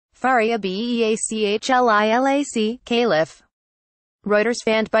FARIA BEACHLILAC, Calif. Reuters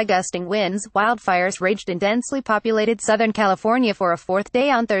Fanned by gusting winds, wildfires raged in densely populated Southern California for a fourth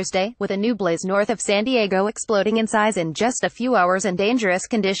day on Thursday, with a new blaze north of San Diego exploding in size in just a few hours and dangerous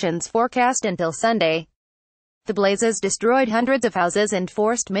conditions forecast until Sunday. The blazes destroyed hundreds of houses and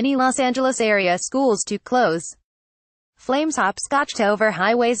forced many Los Angelesarea schools to close. Flames hopscotched over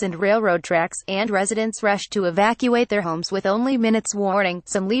highways and railroad tracks, and residents rushed to evacuate their homes with only minutes' warning,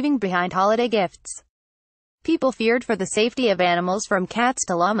 some leaving behind holiday gifts. People feared for the safety of animals from cats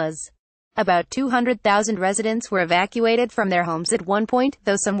to llamas. About 200,000 residents were evacuated from their homes at one point,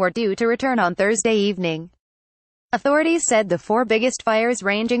 though some were due to return on Thursday evening. Authorities said the four biggest fires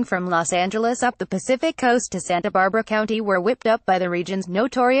ranging from Los Angeles up the Pacific coast to Santa Barbara County were whipped up by the region's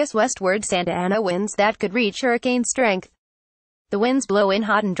notorious westward Santa Ana winds that could reach hurricane strength. The winds blow in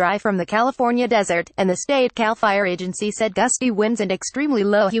hot and dry from the California desert, and the state Cal Fire Agency said gusty winds and extremely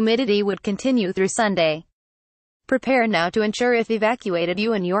low humidity would continue through Sunday. Prepare now to ensure if evacuated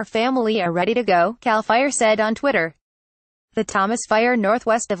you and your family are ready to go, Cal Fire said on Twitter. The Thomas Fire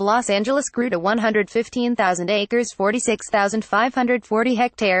northwest of Los Angeles grew to 115,000 acres 46,540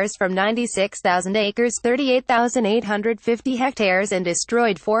 hectares from 96,000 acres 38,850 hectares and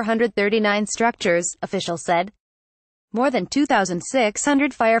destroyed 439 structures, officials said. More than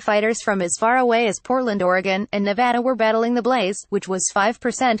 2,600 firefighters from as far away as Portland, Oregon, and Nevada were battling the blaze, which was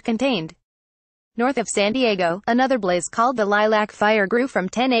 5% contained. North of San Diego, another blaze called the Lilac Fire grew from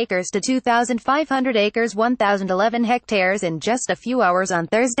 10 acres to 2,500 acres 1,011 hectares in just a few hours on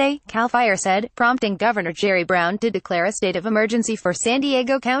Thursday, Cal Fire said, prompting Governor Jerry Brown to declare a state of emergency for San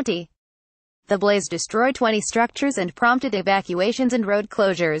Diego County. The blaze destroyed 20 structures and prompted evacuations and road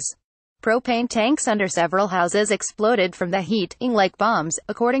closures. Propane tanks under several houses exploded from the heat, like bombs,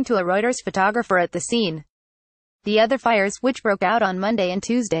 according to a Reuters photographer at the scene. The other fires, which broke out on Monday and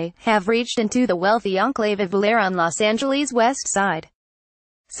Tuesday, have reached into the wealthy enclave of Valera on Los Angeles' west side.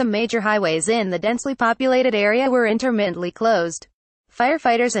 Some major highways in the densely populated area were intermittently closed.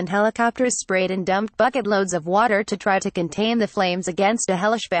 Firefighters and helicopters sprayed and dumped bucket loads of water to try to contain the flames against a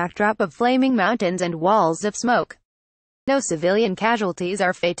hellish backdrop of flaming mountains and walls of smoke. No civilian casualties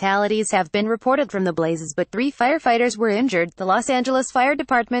or fatalities have been reported from the blazes, but 3 firefighters were injured, the Los Angeles Fire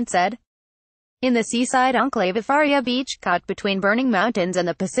Department said. In the seaside enclave of FARIA Beach, caught between burning mountains and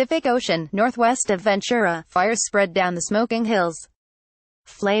the Pacific Ocean, northwest of Ventura, fires spread down the smoking hills.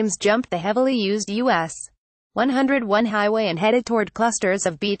 Flames jumped the heavily used US 101 highway and headed toward clusters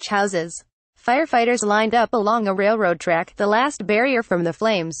of beach houses. Firefighters lined up along a railroad track, the last barrier from the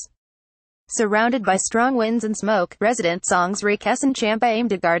flames. Surrounded by strong winds and smoke, resident Songs Rekesan Champa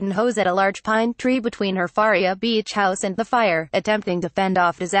aimed a garden hose at a large pine tree between her FARIA Beach house and the fire, attempting to fend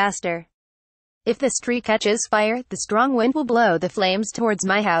off disaster. If this tree catches fire, the strong wind will blow the flames towards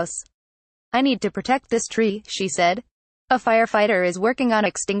my house. I need to protect this tree, she said. A firefighter is working on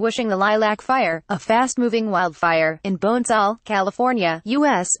extinguishing the Lilac Fire, a fast-moving wildfire, in Bonesall, California,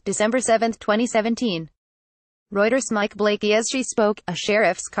 U.S., December 7, 2017. Reuters' Mike Blakey. As she spoke, a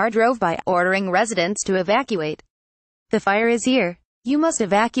sheriff's car drove by, ordering residents to evacuate. The fire is here. You must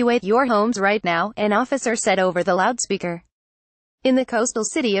evacuate your homes right now, an officer said over the loudspeaker. In the coastal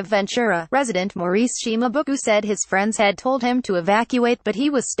city of Ventura, resident Maurice Shimabuku said his friends had told him to evacuate, but he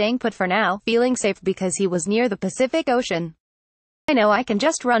was staying put for now, feeling safe because he was near the Pacific Ocean. I know I can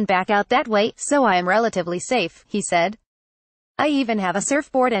just run back out that way, so I am relatively safe, he said. I even have a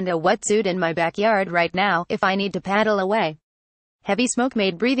surfboard and a wetsuit in my backyard right now, if I need to paddle away. Heavy smoke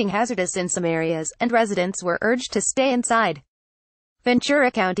made breathing hazardous in some areas, and residents were urged to stay inside. Ventura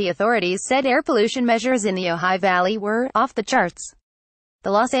County authorities said air pollution measures in the Ojai Valley were off the charts.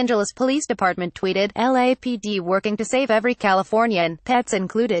 The Los Angeles Police Department tweeted, LAPD working to save every Californian, pets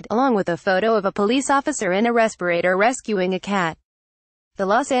included, along with a photo of a police officer in a respirator rescuing a cat. The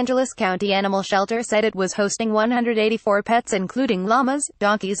Los Angeles County Animal Shelter said it was hosting 184 pets including llamas,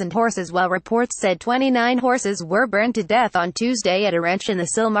 donkeys and horses, while reports said 29 horses were burned to death on Tuesday at a ranch in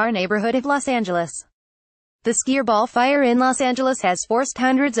the Silmar neighborhood of Los Angeles. The Skirball fire in Los Angeles has forced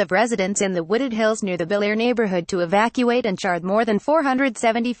hundreds of residents in the wooded hills near the Bel Air neighborhood to evacuate and charred more than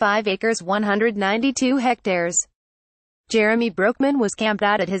 475 acres 192 hectares. Jeremy Broekman was camped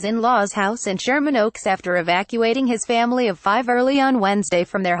out at his in-laws' house in Sherman Oaks after evacuating his family of 5 early on Wednesday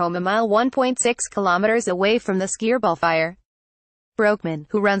from their home a mile 1.6 kilometers away from the Skirball fire. Broekman,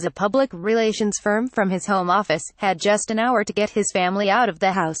 who runs a public relations firm from his home office, had just an hour to get his family out of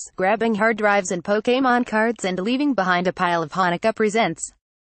the house, grabbing hard drives and Pokémon cards and leaving behind a pile of Hanukkah presents.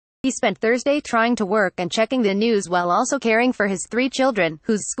 He spent Thursday trying to work and checking the news while also caring for his 3 children,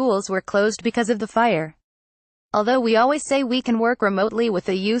 whose schools were closed because of the fire. Although we always say we can work remotely with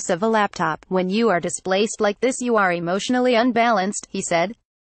the use of a laptop, when you are displaced like this you are emotionally unbalanced, he said.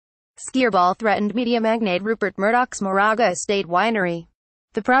 Skirball threatened media magnate Rupert Murdoch's Moraga Estate winery.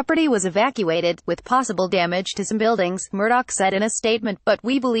 The property was evacuated, with possible damage to some buildings, Murdoch said in a statement, but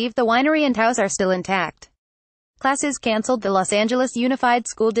we believe the winery and house are still intact. Classes canceled. The Los Angeles Unified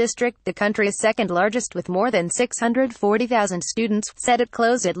School District, the country's second largest with more than 640,000 students, said it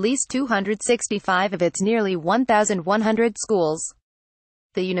closed at least 265 of its nearly 1,100 schools.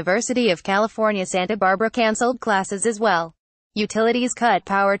 The University of California, Santa Barbara canceled classes as well. Utilities cut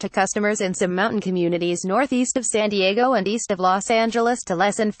power to customers in some mountain communities northeast of San Diego and east of Los Angeles to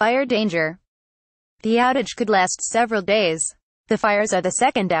lessen fire danger. The outage could last several days. The fires are the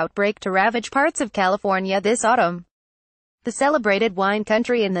second outbreak to ravage parts of California this autumn. The celebrated wine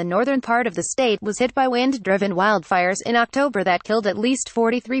country in the northern part of the state was hit by wind-driven wildfires in October that killed at least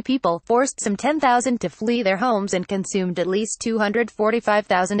 43 people, forced some 10,000 to flee their homes and consumed at least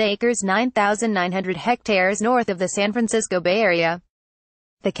 245,000 acres, 9,900 hectares north of the San Francisco Bay Area.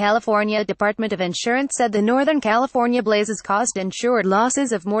 The California Department of Insurance said the Northern California blazes caused insured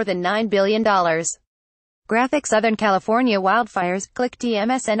losses of more than $9 billion. Graphic Southern California wildfires. Click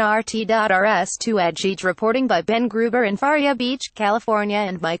tmsnrt.rs to add sheet reporting by Ben Gruber in FARIA Beach, California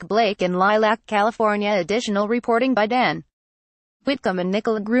and Mike Blake in Lilac, California. Additional reporting by Dan Whitcomb and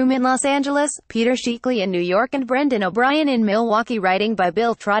Nicola Groom in Los Angeles, Peter Sheekley in New York and Brendan O'Brien in Milwaukee. Writing by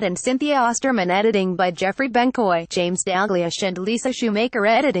Bill Trott and Cynthia Osterman. Editing by Jeffrey Bencoy, James Dalglish and Lisa Shoemaker.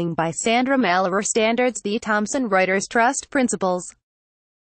 Editing by Sandra Mallorer. Standards: The Thomson Reuters Trust Principles.